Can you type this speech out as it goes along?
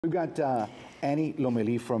We've got Annie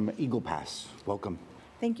Lomeli from Eagle Pass. Welcome.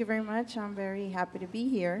 Thank you very much. I'm very happy to be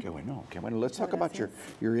here. Qué bueno, qué bueno. Let's talk about your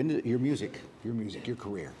music, your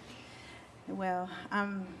career. Well,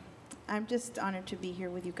 I'm just honored to be here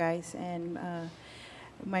with you guys, and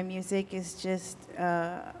my music is just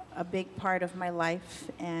a big part of my life,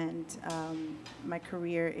 and my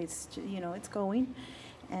career is, it's going,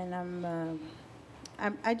 and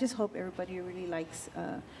I just hope everybody really likes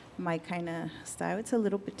my kind of style. It's a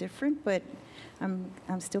little bit different, but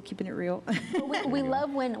I'm still keeping it real. we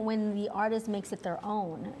love when the artist makes it their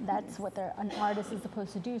own. That's what an artist is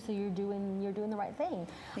supposed to do. So you're doing the right thing.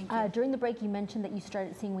 Thank you. During the break, you mentioned that you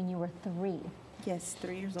started singing when you were 3. Yes,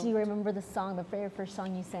 3 years old. Do you remember the song, the very first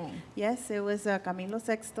song you sang? Yes, it was a Camilo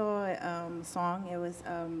Sexto song. It was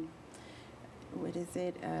what is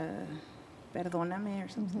it? Perdóname or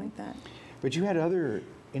something like that. But you had other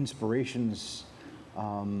inspirations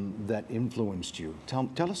that influenced you.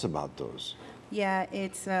 Tell us about those. Yeah,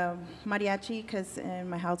 it's mariachi, because in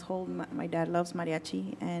my household, my dad loves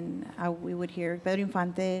mariachi, and we would hear Pedro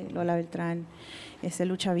Infante, Lola Beltrán,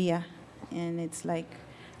 Lucha Villa, and it's like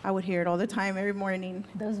I would hear it all the time, every morning.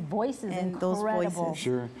 Those voices, and incredible. those voices.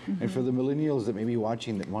 Sure. And for the millennials that may be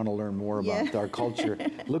watching that want to learn more about our culture,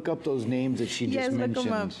 look up those names that she just mentioned, look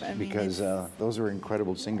 'em up. I mean, because those are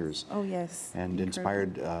incredible singers. Oh, yes. And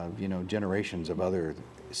inspired, generations of other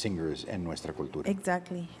singers en nuestra cultura.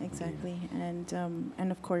 Exactly.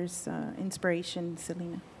 And of course, inspiration,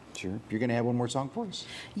 Selena. Sure. You're going to have one more song for us?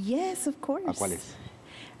 Yes, of course. ¿Cuál es?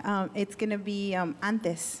 It's going to be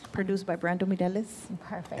Antes, produced by Brando Mireles.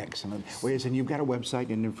 Perfect. Excellent. Wait, and you've got a website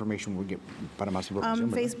and information we'll get para más información,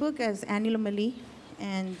 ¿verdad? Facebook as Annie Lomeli,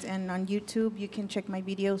 and on YouTube you can check my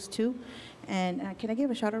videos too. And can I give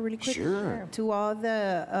a shout out really quick? Sure. To all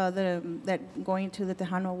that going to the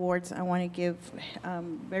Tejano Awards, I want to give,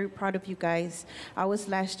 very proud of you guys. I was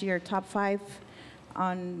last year top 5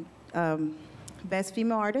 on Best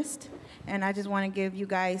Female Artist, and I just want to give you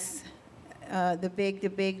guys the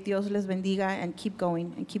big Dios les bendiga, and keep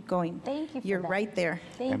going. Thank you for You're that. right there.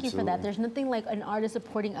 Thank you for that. There's nothing like an artist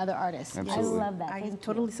supporting other artists. Absolutely. I love that. I Thank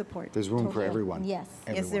totally you. support. There's room for Totally. everyone. Yes.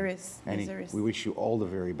 Everyone. Yes, there is. Annie, Yes, there is. we wish you all the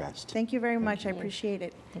very best. Thank you very much. you. I appreciate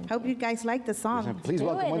it. Thank Hope you. you guys like the song. Please do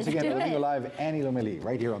welcome it. once Let's again do Domingo it. Live, Annie Lomeli,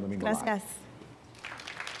 right here on Domingo Live. Gracias.